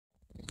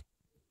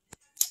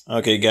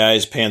Okay,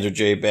 guys, Panzer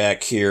J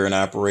back here in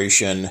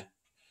Operation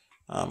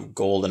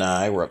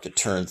GoldenEye. We're up to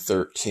turn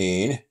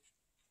 13. I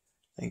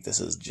think this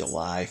is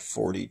July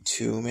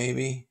 42,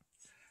 maybe?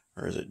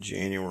 Or is it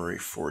January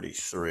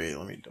 43?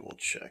 Let me double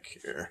check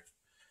here.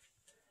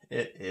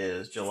 It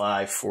is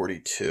July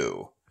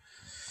 42.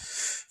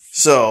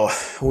 So,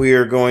 we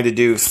are going to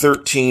do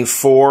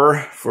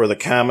 13-4 for the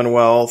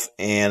Commonwealth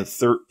and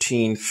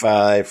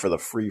 13-5 for the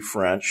Free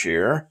French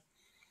here.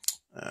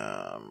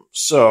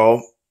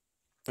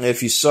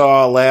 If you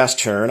saw last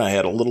turn, I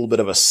had a little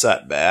bit of a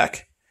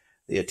setback.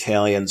 The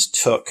Italians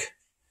took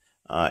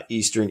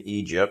Eastern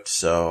Egypt,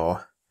 so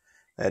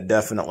that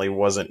definitely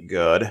wasn't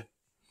good.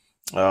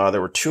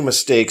 There were two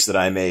mistakes that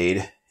I made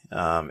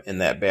in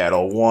that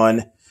battle.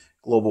 One,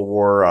 Global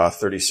War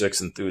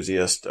 36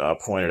 enthusiast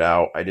pointed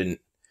out I didn't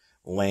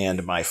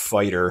land my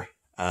fighter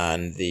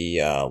on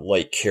the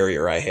light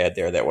carrier I had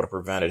there. That would have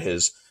prevented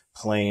his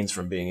planes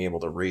from being able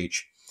to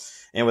reach.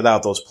 And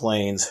without those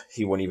planes,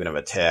 he wouldn't even have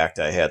attacked.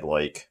 I had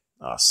like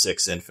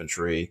 6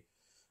 infantry,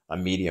 a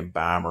medium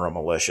bomber, a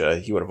militia.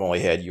 He would have only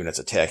had units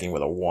attacking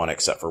with a 1,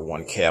 except for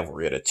 1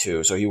 cavalry at a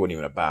 2, so he wouldn't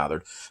even have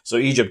bothered. So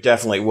Egypt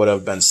definitely would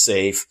have been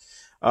safe.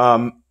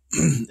 And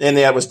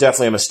that was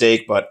definitely a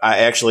mistake, but I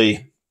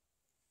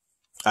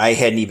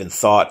hadn't even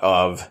thought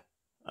of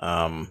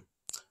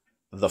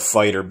the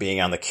fighter being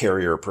on the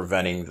carrier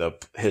preventing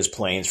his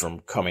planes from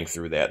coming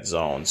through that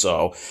zone.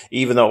 So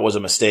even though it was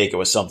a mistake, it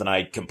was something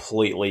I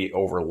completely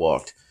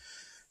overlooked.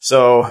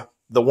 So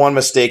the one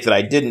mistake that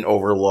I didn't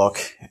overlook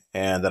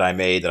and that I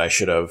made that I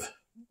should have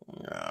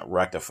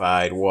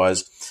rectified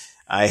was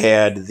I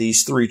had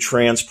these 3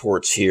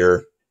 transports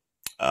here,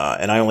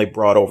 and I only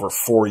brought over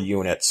 4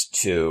 units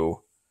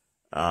to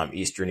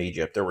Eastern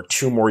Egypt. There were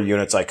 2 more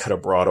units I could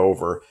have brought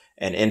over,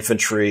 an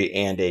infantry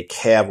and a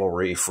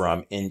cavalry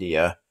from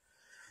India.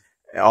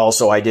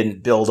 Also, I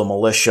didn't build a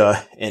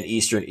militia in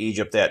Eastern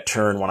Egypt that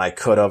turn when I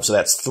could have, so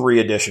that's 3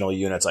 additional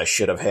units I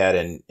should have had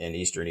in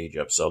Eastern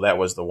Egypt. So that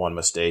was the one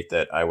mistake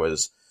that I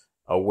was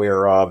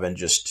aware of, and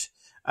just,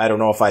 I don't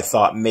know if I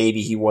thought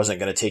maybe he wasn't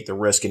going to take the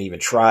risk and even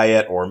try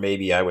it, or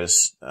maybe I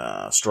was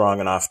strong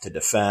enough to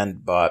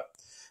defend, but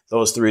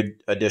those 3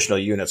 additional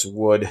units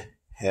would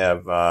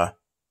have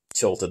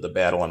tilted the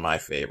battle in my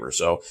favor.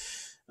 So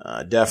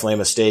definitely a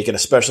mistake, and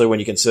especially when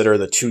you consider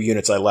the 2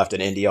 units I left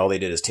in India, all they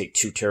did is take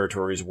 2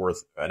 territories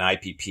worth an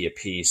IPP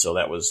apiece. So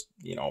that was,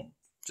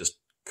 just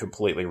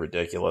completely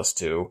ridiculous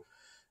to,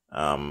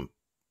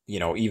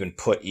 even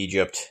put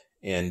Egypt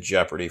in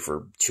jeopardy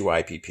for 2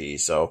 IPP.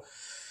 So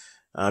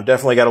I've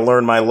definitely got to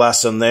learn my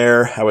lesson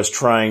there. I was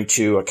trying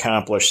to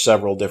accomplish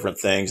several different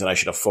things, and I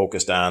should have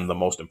focused on the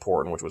most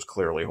important, which was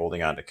clearly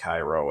holding on to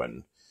Cairo,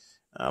 and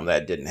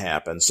that didn't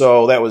happen.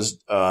 So that was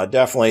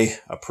definitely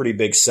a pretty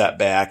big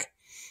setback.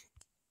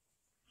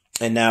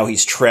 And now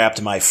he's trapped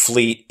my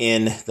fleet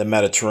in the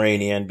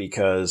Mediterranean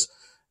because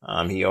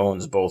he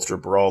owns both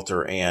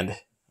Gibraltar and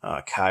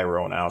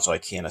Cairo now, so I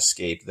can't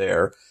escape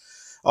there.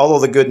 Although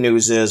the good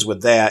news is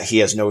with that, he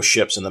has no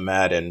ships in the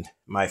Med, and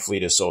my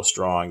fleet is so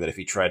strong that if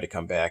he tried to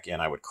come back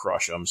in, I would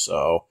crush him.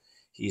 So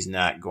he's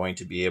not going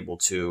to be able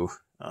to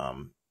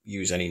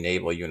use any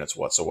naval units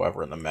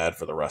whatsoever in the Med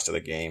for the rest of the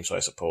game. So I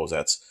suppose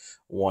that's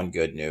one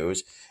good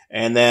news.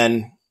 And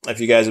then if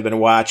you guys have been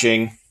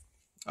watching,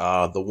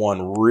 the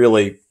one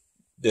really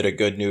bit of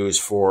good news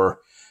for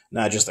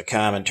not just the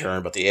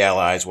Comintern, but the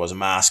Allies was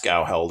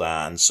Moscow held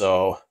on.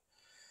 So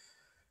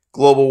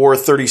Global War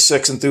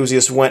 36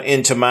 enthusiast went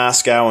into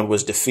Moscow and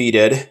was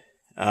defeated.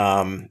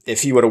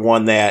 If he would have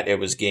won that, it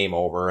was game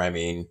over. I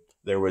mean,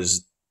 there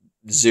was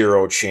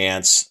 0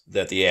 chance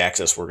that the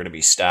Axis were going to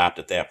be stopped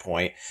at that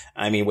point.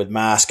 I mean, with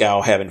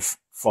Moscow having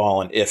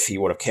fallen, if he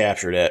would have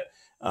captured it,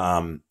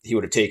 he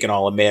would have taken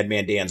all of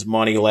Madman Dan's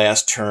money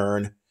last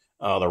turn.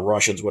 The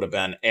Russians would have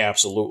been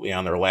absolutely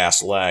on their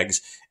last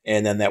legs,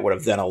 and then that would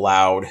have then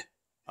allowed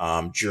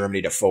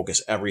Germany to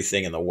focus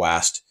everything in the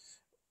West.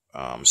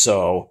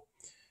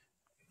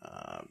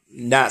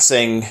 Not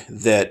saying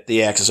that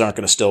the Axis aren't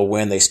going to still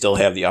win. They still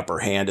have the upper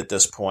hand at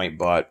this point,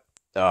 but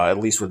at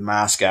least with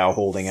Moscow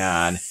holding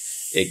on,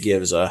 it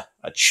gives a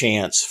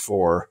chance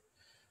for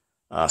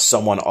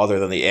someone other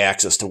than the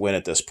Axis to win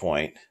at this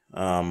point.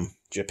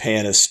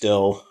 Japan is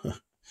still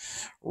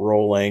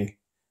rolling.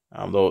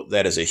 Though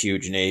that is a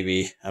huge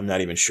navy. I'm not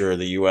even sure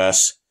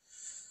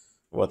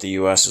what the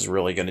U.S. is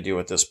really going to do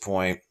at this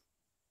point.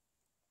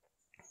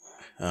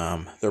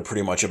 They're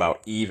pretty much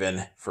about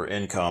even for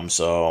income,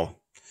 so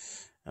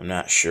I'm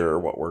not sure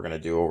what we're going to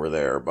do over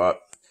there. But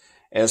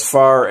as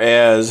far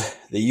as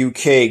the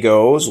UK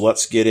goes,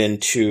 let's get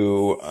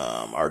into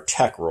our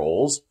tech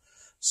rolls.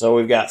 So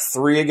we've got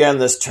 3 again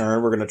this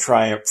turn. We're going to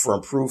try for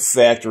improved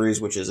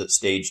factories, which is at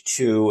stage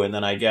 2, and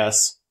then I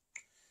guess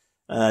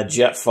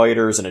jet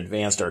fighters and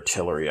advanced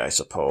artillery, I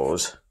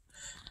suppose.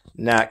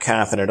 Not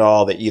confident at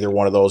all that either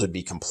one of those would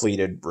be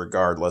completed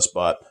regardless,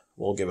 but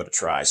we'll give it a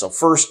try. So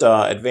first,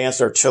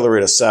 advanced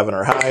artillery to 7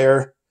 or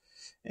higher,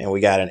 and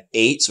we got an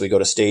 8, so we go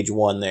to stage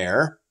 1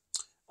 there.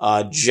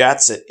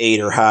 Jets at 8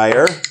 or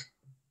higher.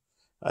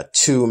 A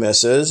 2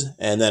 misses,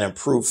 and then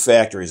improved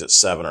factories at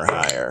 7 or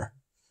higher,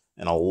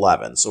 and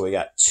 11. So we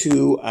got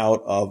 2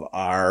 out of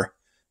our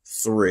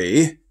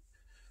 3.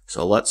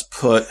 So let's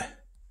put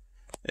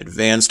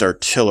advanced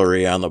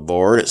artillery on the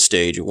board at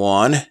stage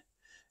 1,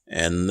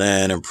 and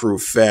then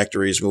improved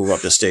factories move up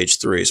to stage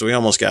 3. So we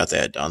almost got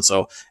that done.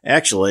 So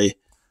actually,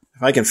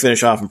 if I can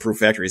finish off improved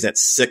factories,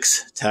 that's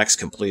 6 techs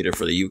completed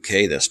for the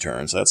UK this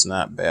turn. So that's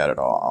not bad at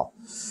all.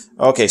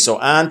 Okay, so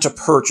on to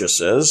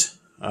purchases.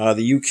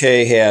 The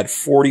UK had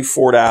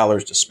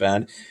 $44 to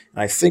spend,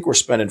 and I think we're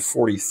spending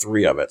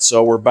 43 of it.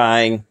 So we're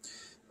buying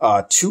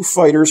 2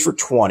 fighters for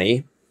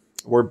 20.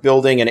 We're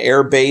building an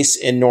air base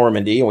in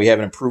Normandy, and we have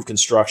an improved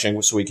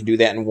construction, so we can do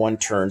that in 1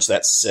 turn, so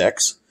that's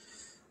 6.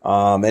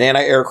 An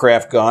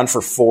anti-aircraft gun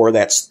for 4,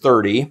 that's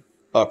 30.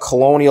 A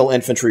colonial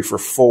infantry for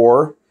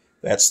 4,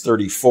 that's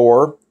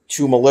 34.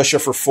 2 militia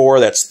for 4,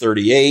 that's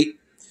 38.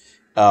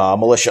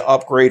 Militia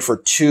upgrade for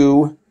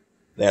 2,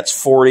 that's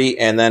 40,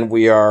 and then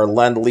we are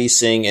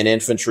lend-leasing an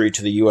infantry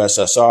to the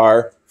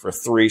USSR for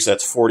 3, so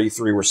that's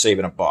 43. We're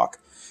saving $1.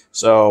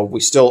 So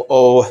we still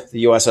owe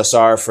the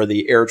USSR for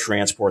the air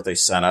transport they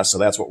sent us, so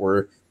that's what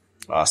we're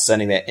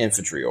sending that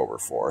infantry over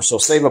for. So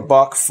save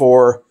 $1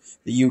 for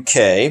the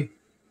UK.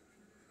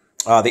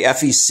 The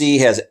FEC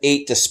has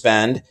 8 to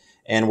spend,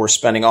 and we're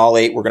spending all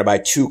 8. We're going to buy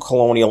 2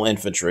 colonial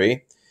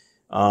infantry.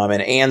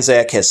 And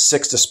Anzac has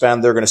 6 to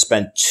spend. They're going to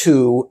spend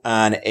 2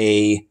 on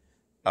a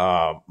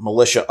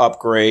militia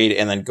upgrade,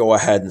 and then go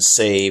ahead and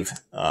save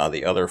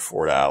the other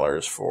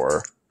 $4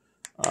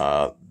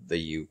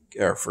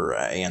 for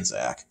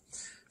Anzac.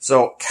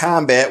 So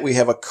combat, we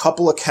have a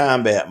couple of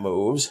combat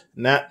moves,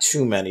 not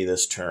too many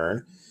this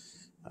turn,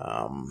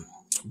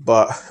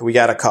 but we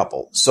got a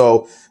couple.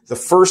 So the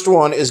first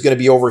one is going to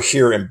be over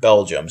here in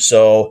Belgium.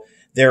 So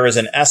there is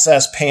an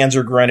SS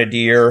Panzer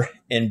Grenadier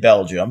in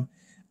Belgium.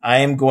 I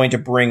am going to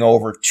bring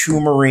over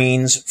 2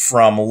 Marines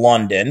from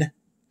London,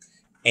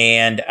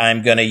 and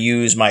I'm going to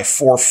use my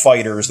 4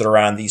 fighters that are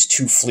on these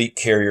 2 fleet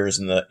carriers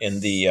in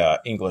the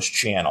English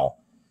Channel.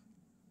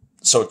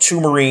 So 2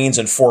 Marines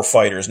and 4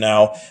 fighters.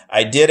 Now,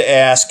 I did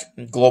ask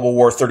Global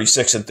War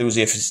 36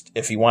 enthusiast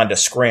if he wanted to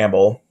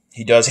scramble.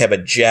 He does have a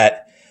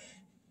jet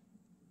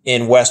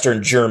in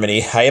Western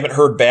Germany. I haven't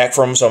heard back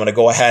from him, so I'm going to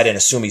go ahead and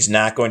assume he's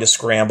not going to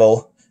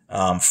scramble.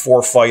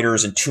 4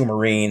 fighters and 2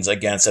 Marines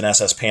against an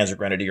SS Panzer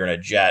Grenadier and a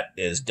jet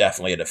is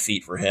definitely a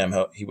defeat for him.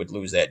 He would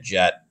lose that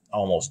jet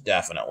almost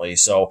definitely.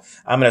 So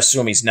I'm going to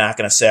assume he's not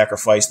going to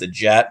sacrifice the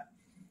jet.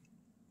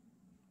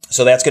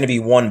 So that's going to be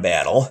 1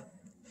 battle.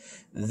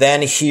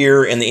 Then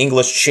here in the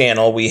English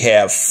Channel, we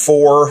have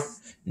 4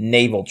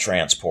 naval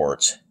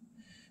transports.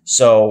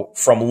 So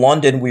from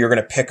London, we are going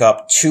to pick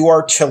up 2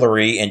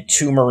 artillery and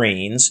 2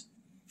 Marines.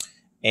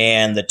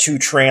 And the 2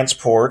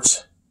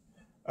 transports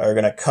are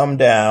going to come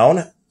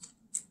down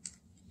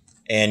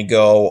and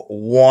go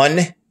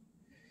 1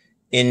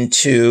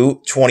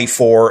 into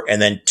 24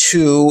 and then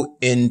 2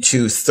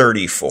 into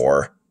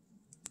 34.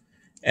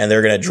 And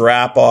they're going to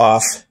drop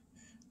off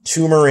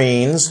 2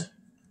 Marines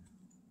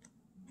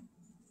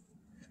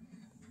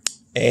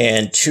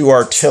and 2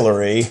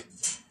 artillery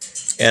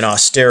in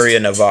Osteria,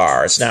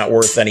 Navarre. It's not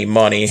worth any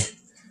money,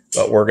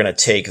 but we're going to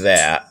take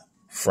that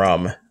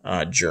from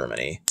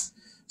Germany.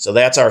 So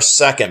that's our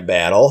second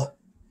battle.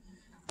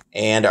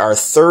 And our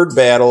third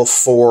battle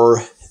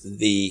for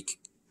the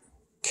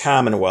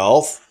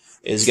Commonwealth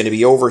is going to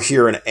be over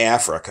here in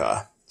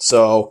Africa.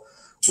 So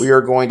we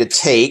are going to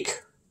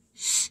take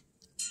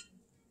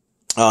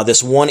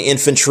this 1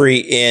 infantry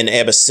in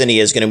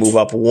Abyssinia is going to move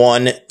up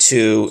 1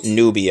 to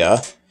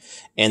Nubia.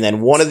 And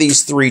then one of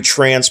these 3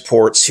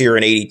 transports here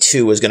in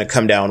 82 is going to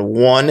come down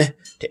 1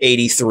 to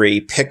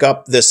 83, pick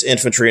up this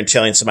infantry in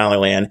Italian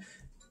Somaliland,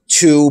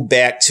 2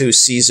 back to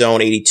C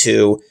Zone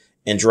 82,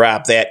 and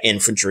drop that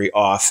infantry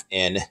off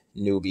in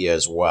Nubia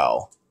as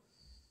well.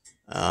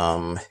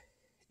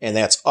 And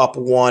that's up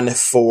 1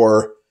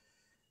 for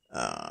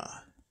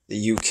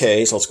the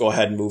UK, so let's go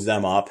ahead and move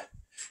them up.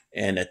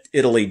 And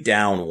Italy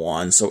down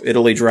 1, so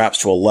Italy drops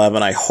to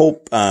 11. I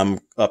hope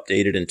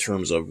updated in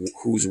terms of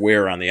who's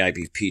where on the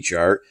IPP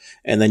chart.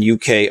 And then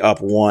UK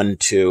up 1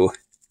 to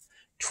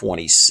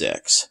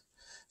 26.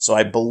 So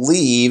I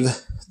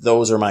believe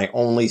those are my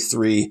only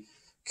 3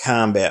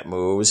 combat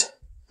moves.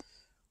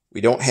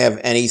 We don't have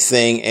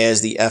anything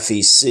as the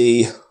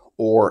FEC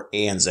or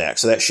Anzac,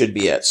 so that should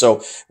be it.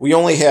 So we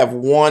only have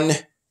 1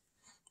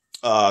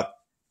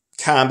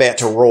 combat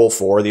to roll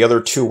for. The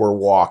other 2 were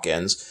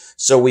walk-ins.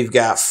 So we've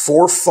got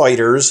 4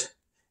 fighters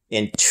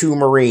and 2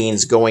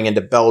 Marines going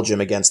into Belgium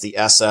against the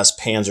SS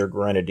Panzer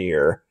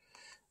Grenadier.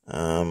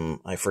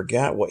 I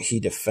forgot what he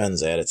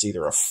defends at. It's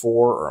either a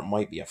 4 or it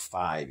might be a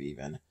 5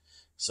 even.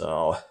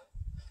 So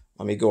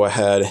let me go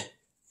ahead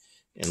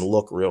and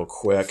look real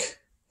quick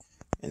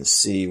and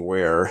see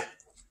where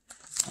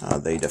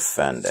they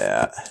defend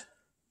at.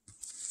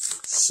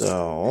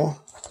 So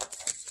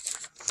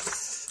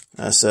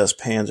SS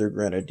Panzer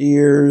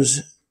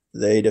Grenadiers,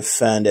 they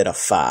defend at a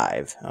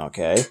 5,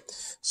 okay?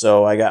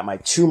 So I got my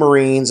 2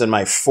 Marines and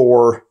my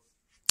 4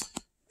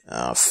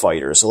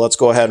 fighters. So let's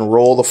go ahead and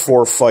roll the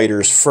 4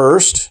 fighters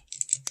first.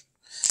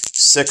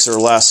 6 or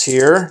less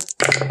here.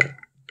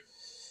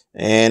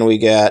 And we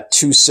got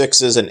 2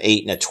 6s, an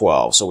 8, and a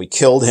 12. So we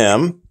killed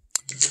him.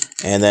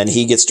 And then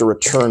he gets to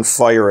return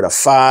fire at a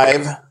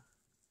 5.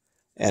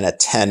 And a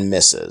 10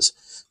 misses.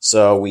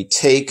 So we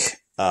take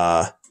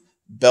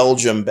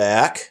Belgium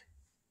back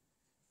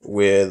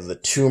with the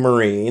 2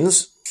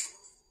 Marines.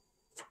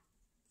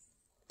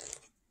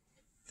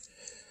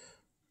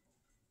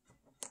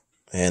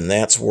 And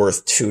that's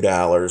worth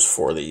 $2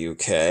 for the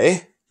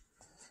UK.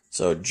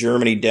 So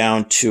Germany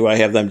down to, I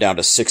have them down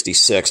to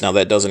 66. Now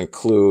that doesn't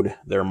include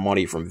their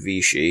money from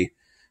Vichy.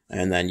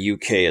 And then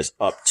UK is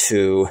up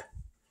to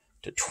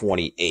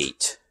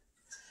 28.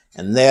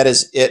 And that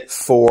is it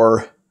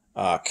for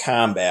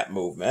combat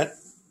movement.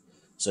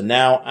 So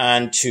now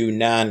on to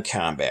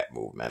non-combat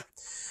movement.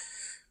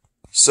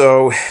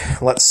 So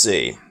let's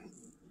see.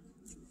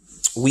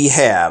 We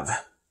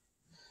have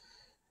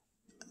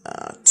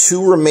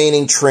 2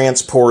 remaining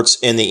transports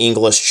in the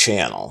English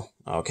Channel,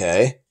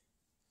 okay?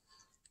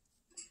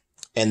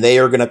 And they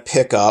are going to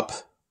pick up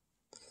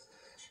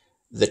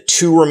the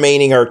 2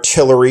 remaining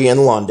artillery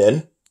in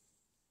London,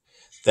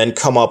 then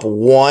come up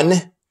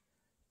 1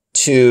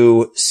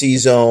 to Sea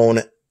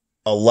Zone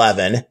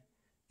 11,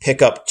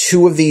 pick up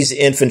 2 of these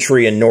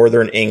infantry in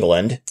northern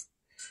England,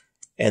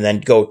 and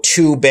then go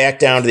 2 back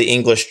down to the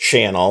English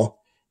Channel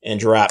and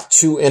drop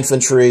 2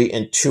 infantry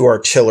and 2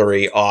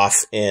 artillery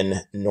off in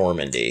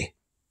Normandy.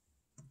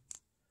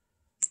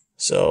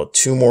 So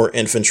 2 more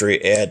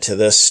infantry add to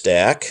this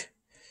stack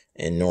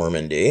in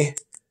Normandy.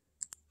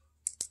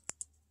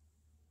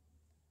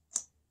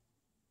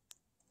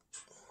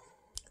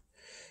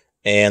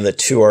 And the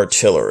 2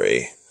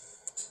 artillery.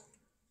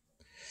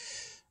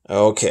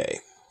 Okay.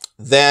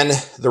 Then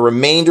the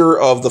remainder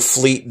of the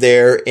fleet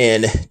there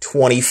in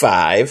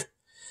 25,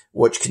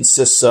 which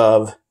consists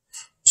of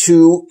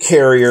 2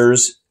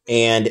 carriers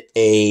and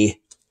a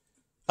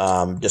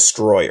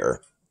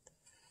destroyer.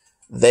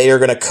 They are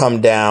going to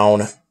come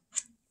down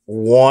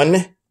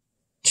 1,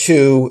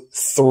 2,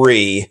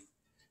 3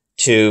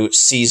 to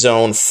Sea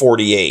Zone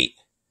 48.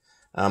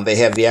 They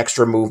have the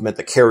extra movement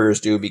the carriers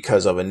do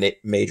because of a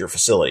major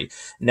facility.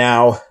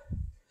 Now,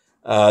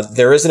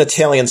 there is an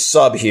Italian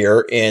sub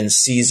here in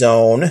Sea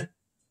Zone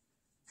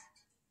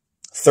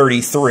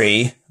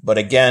 33, but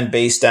again,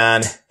 based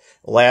on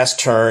last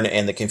turn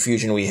and the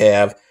confusion we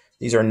have,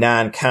 these are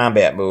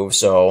non-combat moves,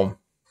 so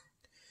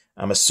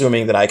I'm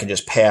assuming that I can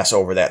just pass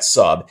over that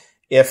sub.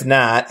 If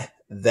not,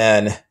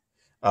 then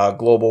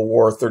Global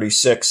War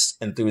 36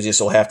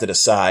 enthusiasts will have to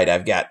decide.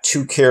 I've got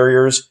 2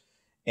 carriers,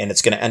 and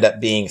it's going to end up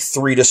being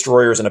 3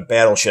 destroyers and a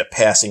battleship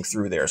passing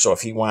through there. So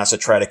if he wants to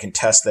try to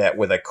contest that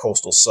with a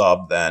coastal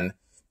sub, then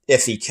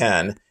if he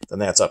can, then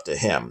that's up to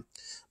him.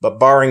 But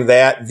barring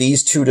that,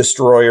 these 2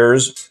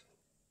 destroyers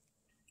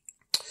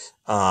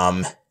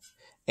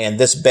and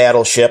this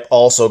battleship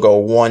also go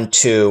 1,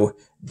 2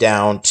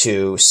 down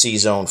to Sea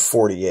Zone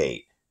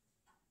 48.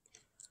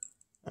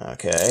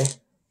 Okay.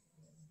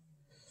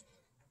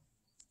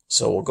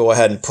 So we'll go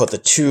ahead and put the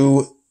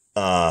 2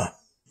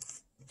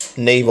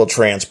 naval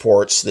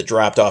transports that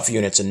dropped off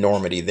units in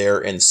Normandy there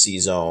in Sea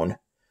Zone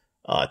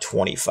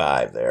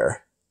 25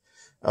 there.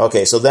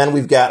 Okay, so then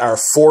we've got our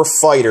 4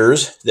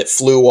 fighters that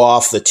flew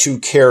off the 2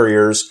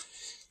 carriers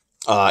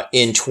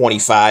in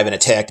 25 and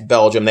attacked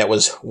Belgium. That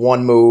was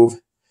 1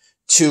 move,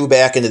 2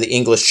 back into the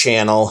English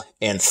Channel,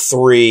 and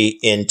 3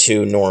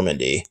 into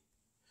Normandy.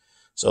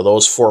 So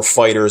those 4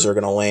 fighters are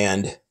going to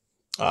land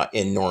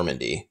in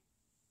Normandy.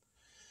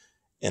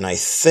 And I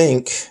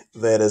think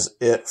that is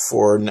it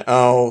for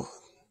now.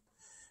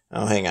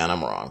 Oh, hang on,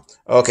 I'm wrong.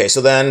 Okay,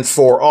 so then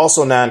for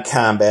also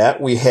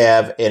non-combat, we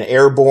have an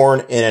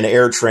airborne and an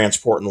air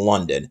transport in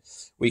London.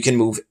 We can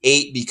move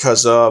 8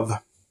 because of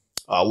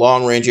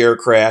long-range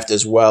aircraft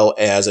as well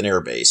as an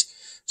airbase.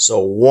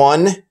 So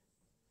 1,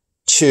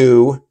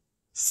 2,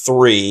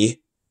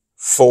 3,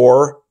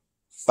 4,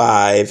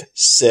 5,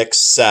 6,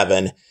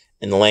 7,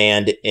 and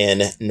land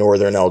in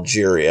northern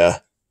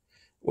Algeria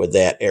with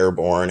that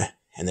airborne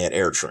and that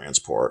air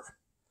transport.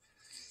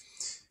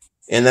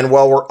 And then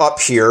while we're up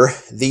here,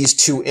 these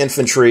 2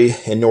 infantry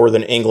in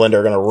northern England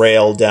are going to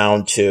rail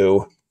down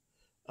to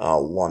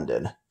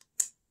London.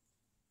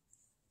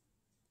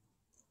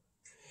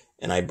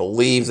 And I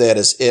believe that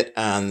is it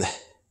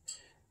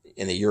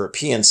in the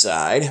European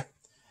side.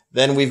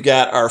 Then we've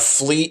got our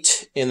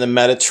fleet in the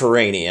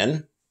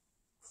Mediterranean.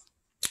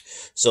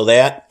 So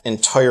that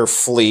entire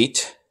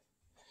fleet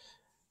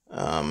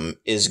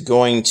is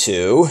going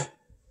to...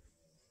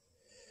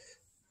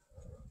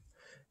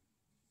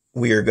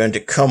 We are going to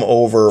come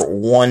over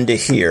 1 to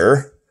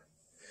here.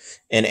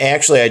 And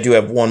actually, I do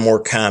have 1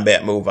 more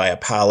combat move. I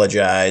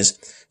apologize.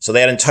 So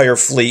that entire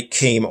fleet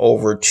came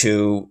over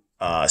to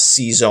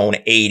Sea Zone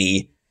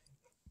 80.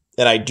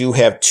 And I do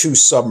have 2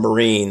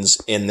 submarines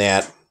in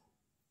that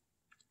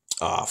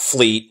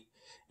fleet.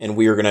 And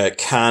we are going to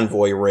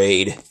convoy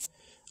raid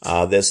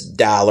this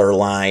dollar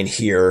line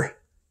here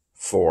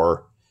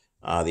for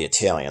the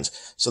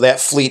Italians. So that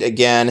fleet,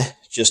 again,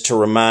 just to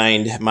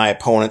remind my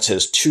opponents,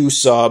 has 2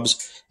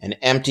 subs, an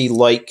empty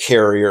light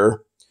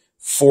carrier,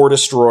 4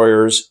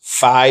 destroyers,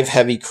 5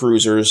 heavy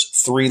cruisers,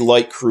 3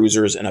 light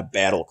cruisers, and a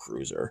battle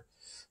cruiser.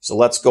 So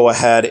let's go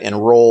ahead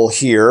and roll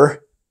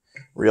here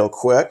real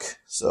quick.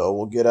 So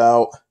we'll get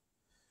out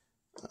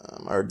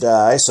our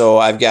die. So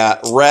I've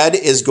got red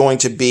is going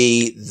to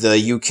be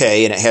the UK,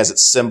 and it has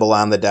its symbol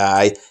on the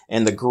die.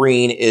 And the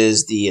green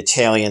is the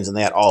Italians, and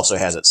that also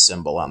has its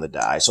symbol on the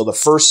die. So the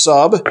first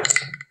sub,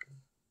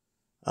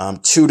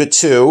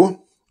 2-2,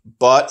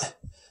 but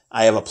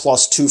I have a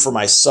 +2 for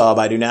my sub.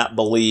 I do not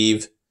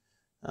believe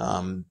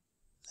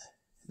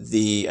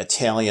the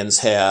Italians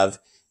have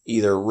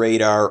either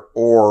radar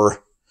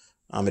or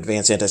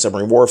advanced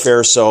anti-submarine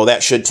warfare, so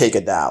that should take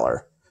 $1.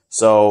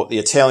 So the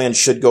Italians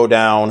should go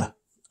down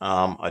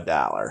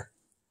 $1.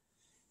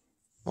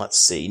 Let's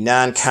see,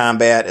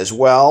 non-combat as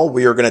well.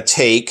 We are going to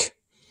take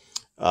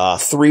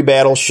 3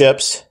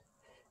 battleships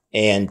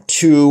and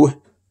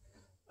 2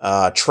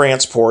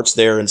 transports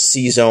there in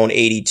Sea Zone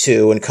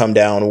 82 and come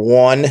down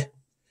 1,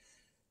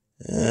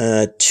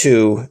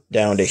 2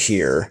 down to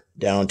here,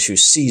 down to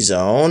Sea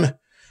Zone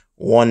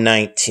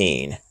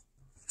 119.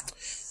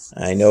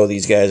 I know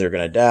these guys are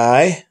going to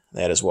die.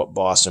 That is what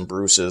Boston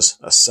Bruce has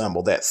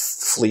assembled that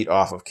fleet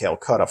off of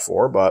Calcutta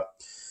for, but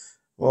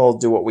we'll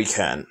do what we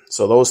can.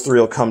 So those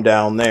 3 will come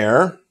down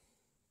there.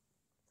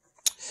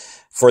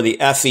 For the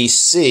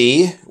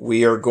FEC,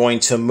 we are going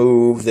to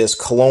move this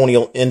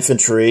Colonial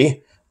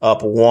Infantry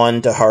up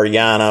 1 to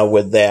Haryana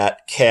with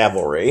that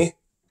cavalry.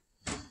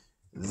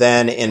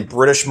 Then in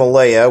British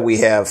Malaya, we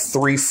have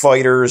 3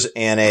 fighters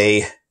and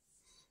a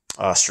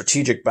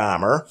strategic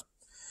bomber.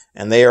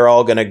 And they are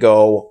all going to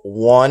go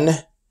 1,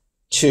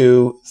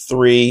 2,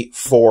 3,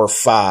 4,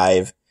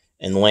 5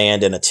 and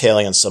land in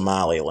Italian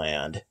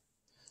Somaliland.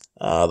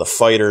 The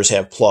fighters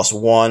have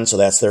 +1, so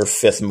that's their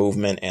 5th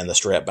movement, and the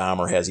strat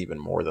bomber has even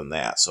more than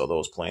that. So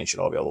those planes should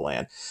all be able to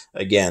land.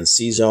 Again,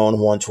 Sea Zone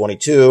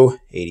 122,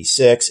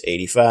 86,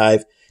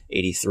 85,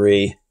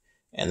 83,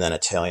 and then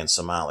Italian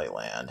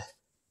Somaliland.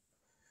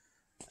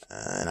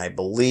 And I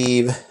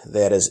believe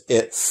that is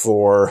it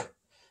for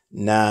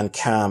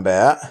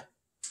non-combat.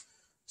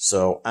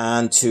 So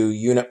on to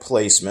unit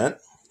placement.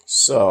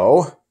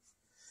 So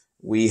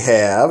we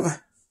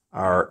have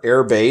our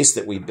air base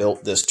that we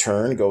built this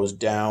turn goes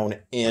down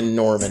in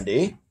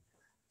Normandy.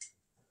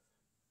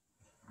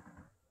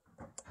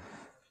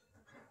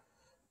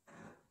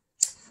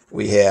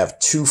 We have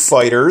 2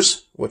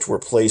 fighters, which we're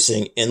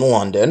placing in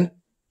London.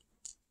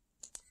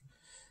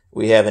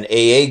 We have an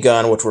AA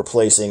gun, which we're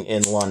placing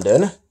in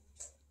London.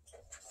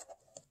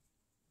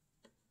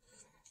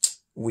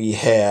 We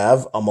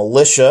have a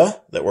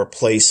militia that we're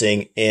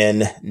placing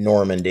in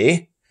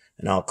Normandy.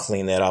 And I'll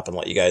clean that up and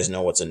let you guys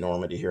know what's in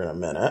Normandy here in a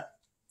minute.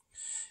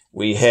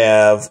 We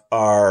have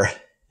our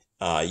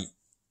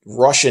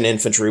Russian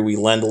infantry we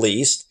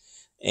lend-leased.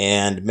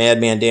 And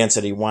Madman Dan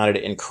said he wanted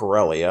it in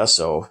Karelia,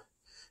 so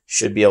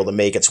should be able to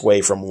make its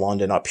way from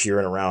London up here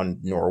and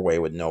around Norway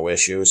with no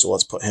issue. So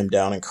let's put him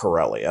down in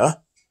Karelia.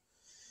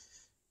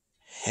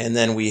 And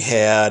then we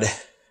had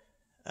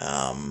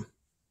a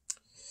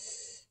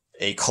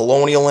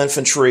colonial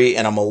infantry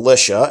and a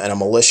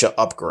militia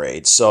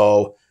upgrade.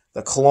 So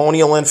the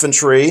colonial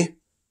infantry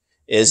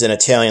is in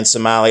Italian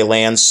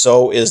Somaliland,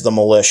 so is the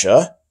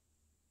militia.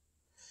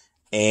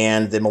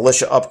 And the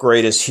militia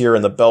upgrade is here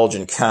in the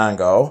Belgian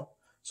Congo.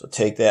 So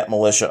take that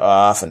militia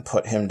off and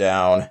put him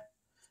down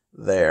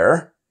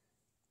there.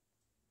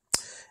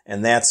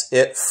 And that's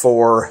it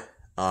for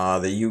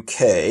the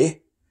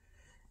UK.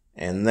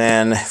 And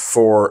then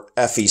for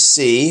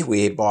FEC,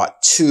 we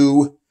bought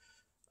 2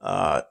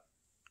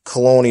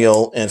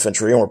 colonial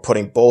infantry, and we're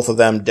putting both of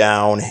them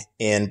down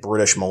in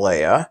British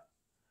Malaya.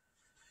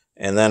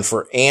 And then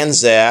for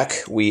Anzac,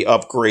 we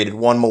upgraded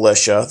 1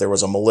 militia. There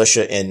was a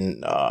militia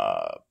in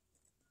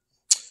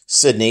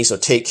Sydney, so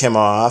take him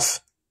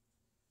off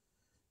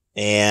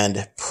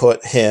and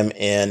put him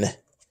in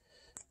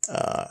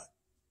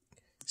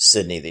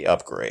Sydney, the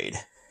upgrade.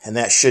 And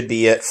that should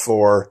be it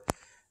for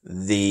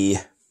the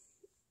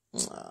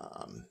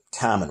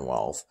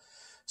Commonwealth.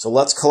 So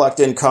let's collect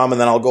income, and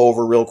then I'll go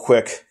over real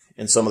quick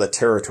in some of the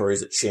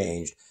territories that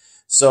changed.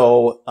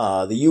 So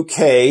the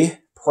UK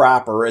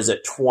proper is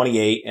at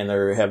 28, and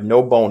they have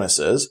no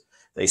bonuses.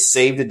 They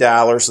saved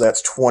 $1, so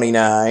that's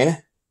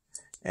 29.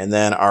 And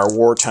then our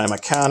wartime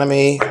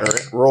economy,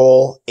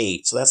 roll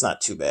 8, so that's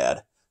not too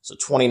bad. So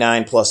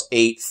 29 plus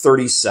 8,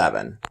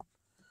 37.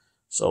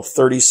 So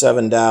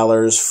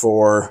 $37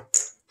 for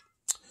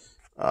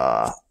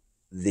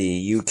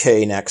the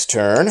UK next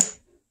turn.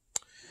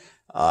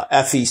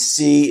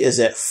 FEC is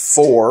at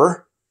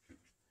 4.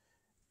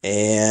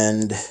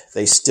 And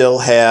they still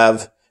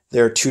have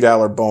their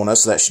 $2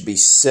 bonus. So that should be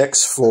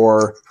 6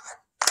 for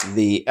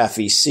the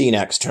FEC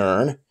next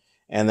turn.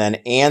 And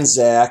then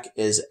Anzac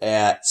is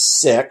at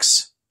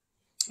 6.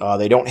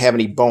 They don't have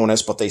any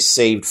bonus, but they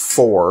saved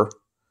 4.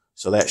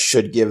 So that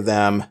should give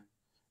them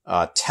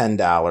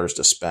 $10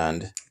 to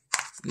spend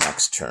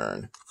next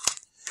turn.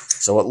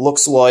 So it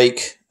looks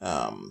like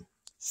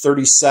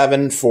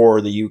 37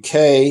 for the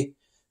UK,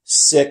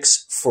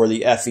 6 for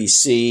the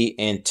FEC,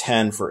 and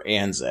 10 for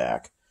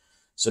ANZAC.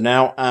 So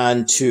now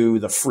on to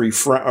the Free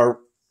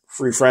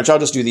French. I'll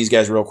just do these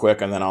guys real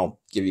quick, and then I'll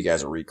give you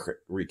guys a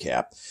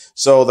recap.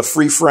 So the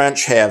Free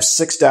French have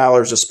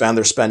 $6 to spend.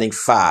 They're spending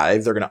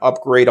 $5. They're going to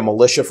upgrade a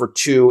militia for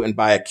 $2 and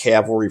buy a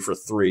cavalry for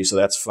 $3. So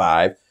that's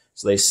 $5.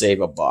 So they save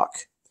 $1.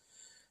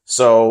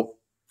 So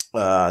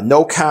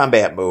no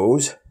combat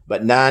moves,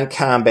 but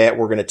non-combat,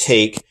 we're going to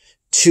take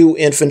 2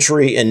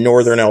 infantry in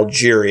northern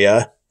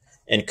Algeria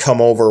and come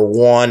over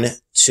 1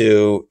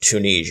 to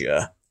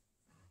Tunisia.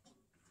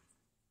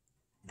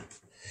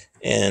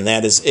 And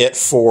that is it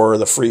for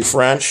the Free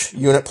French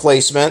unit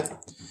placement.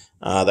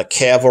 The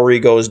cavalry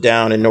goes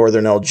down in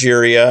northern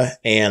Algeria,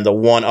 and the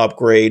 1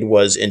 upgrade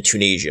was in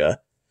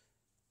Tunisia.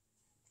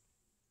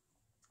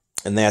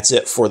 And that's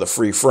it for the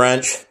Free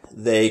French.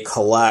 They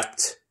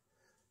collect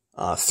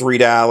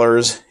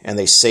 $3, and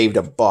they saved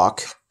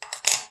 $1.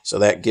 So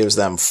that gives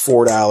them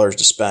 $4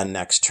 to spend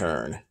next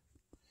turn.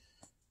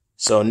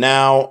 So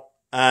now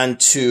on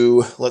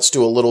to, let's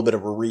do a little bit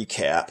of a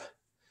recap.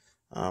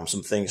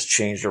 Some things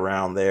changed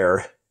around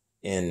there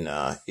in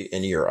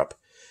Europe.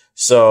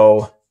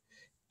 So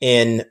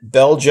in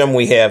Belgium,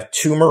 we have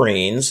 2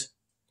 Marines.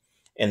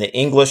 In the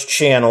English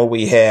Channel,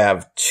 we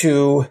have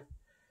 2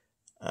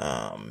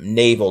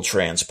 naval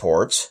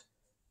transports.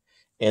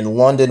 In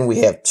London, we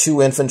have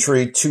 2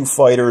 infantry, 2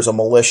 fighters, a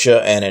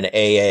militia, and an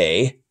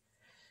AA.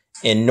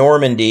 In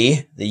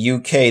Normandy, the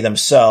UK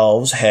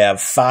themselves have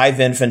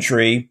 5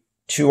 infantry,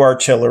 2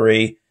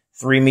 artillery,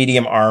 3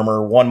 medium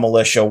armor, 1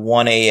 militia,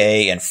 1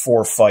 AA, and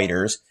 4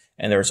 fighters.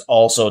 And there's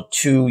also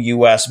 2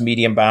 U.S.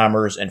 medium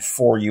bombers and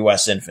 4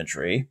 U.S.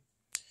 infantry.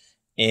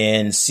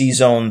 In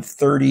C-Zone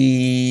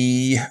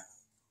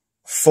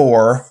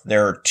 34,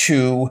 there are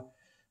 2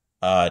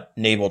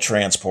 naval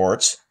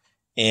transports.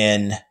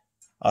 In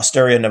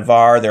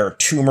Austria-Navarre, there are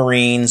 2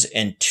 Marines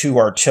and 2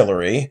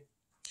 artillery.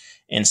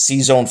 In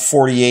C-Zone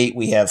 48,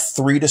 we have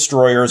 3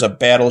 destroyers, a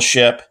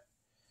battleship,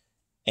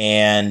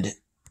 and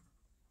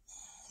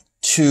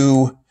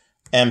 2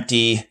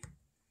 empty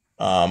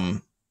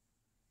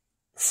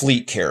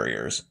fleet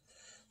carriers.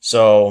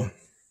 So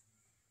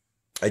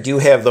I do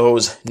have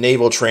those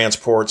naval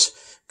transports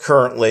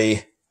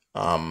currently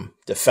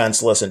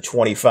defenseless in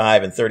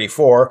 25 and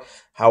 34.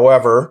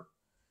 However,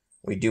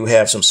 we do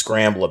have some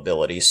scramble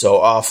ability.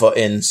 So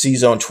in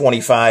C-Zone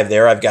 25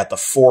 there, I've got the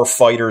 4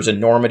 fighters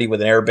in Normandy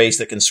with an air base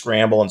that can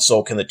scramble, and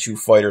so can the 2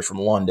 fighters from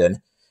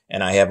London.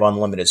 And I have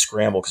unlimited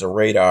scramble because of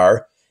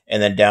radar.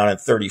 And then down in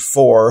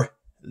 34,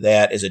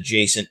 that is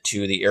adjacent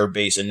to the air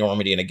base in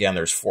Normandy. And again,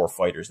 there's 4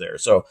 fighters there.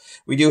 So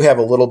we do have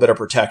a little bit of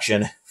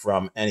protection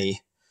from any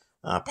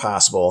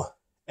possible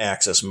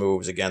Axis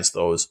moves against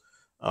those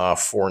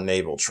 4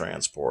 naval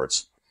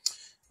transports.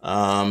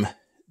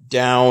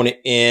 Down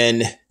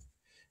in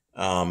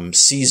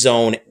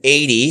C-Zone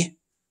 80,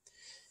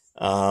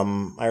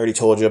 I already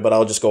told you, but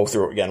I'll just go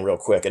through it again real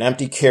quick. An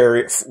empty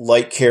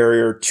light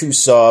carrier, 2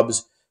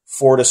 subs,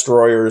 4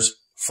 destroyers,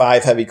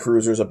 5 heavy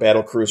cruisers, a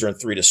battle cruiser, and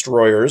 3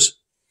 destroyers.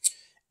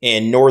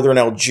 In northern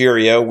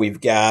Algeria,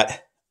 we've got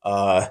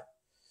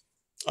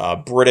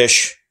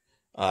British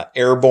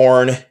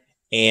airborne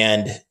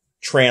and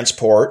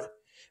transport.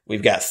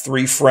 We've got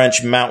 3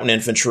 French mountain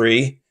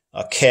infantry,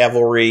 a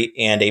cavalry,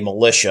 and a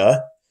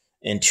militia.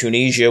 In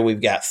Tunisia,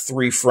 we've got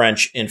 3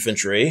 French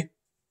infantry.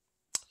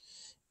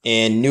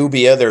 In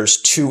Nubia,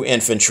 there's 2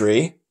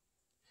 infantry.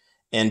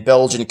 In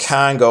Belgian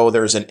Congo,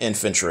 there's an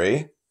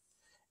infantry.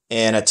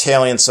 In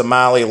Italian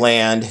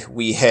Somaliland,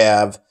 we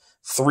have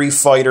 3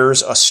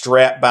 fighters, a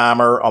strat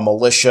bomber, a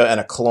militia, and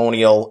a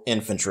colonial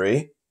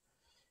infantry.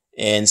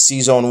 In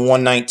C-Zone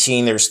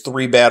 119, there's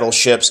 3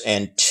 battleships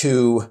and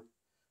 2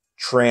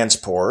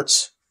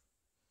 transports.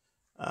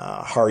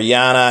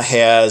 Haryana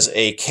has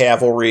a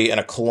cavalry and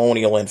a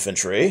colonial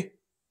infantry.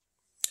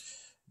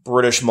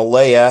 British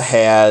Malaya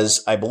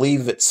has, I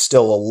believe it's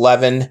still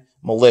 11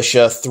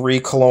 militia,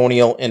 3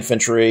 colonial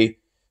infantry,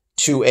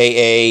 2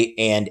 AA,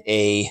 and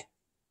a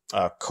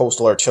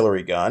coastal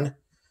artillery gun.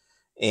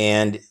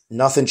 And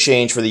nothing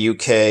changed for the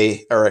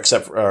UK,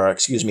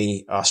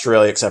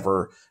 Australia, except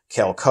for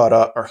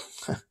Calcutta, or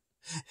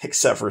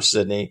except for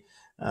Sydney.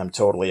 I'm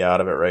totally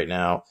out of it right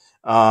now.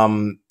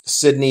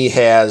 Sydney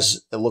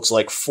has, it looks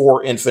like,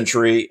 4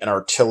 infantry, an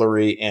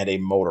artillery, and a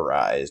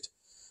motorized.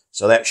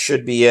 So that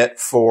should be it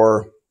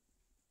for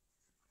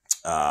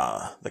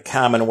the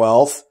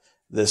Commonwealth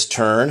this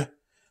turn.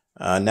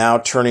 Now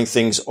turning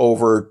things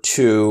over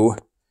to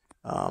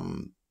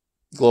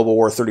Global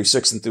War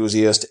 36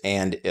 Enthusiast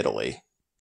and Italy.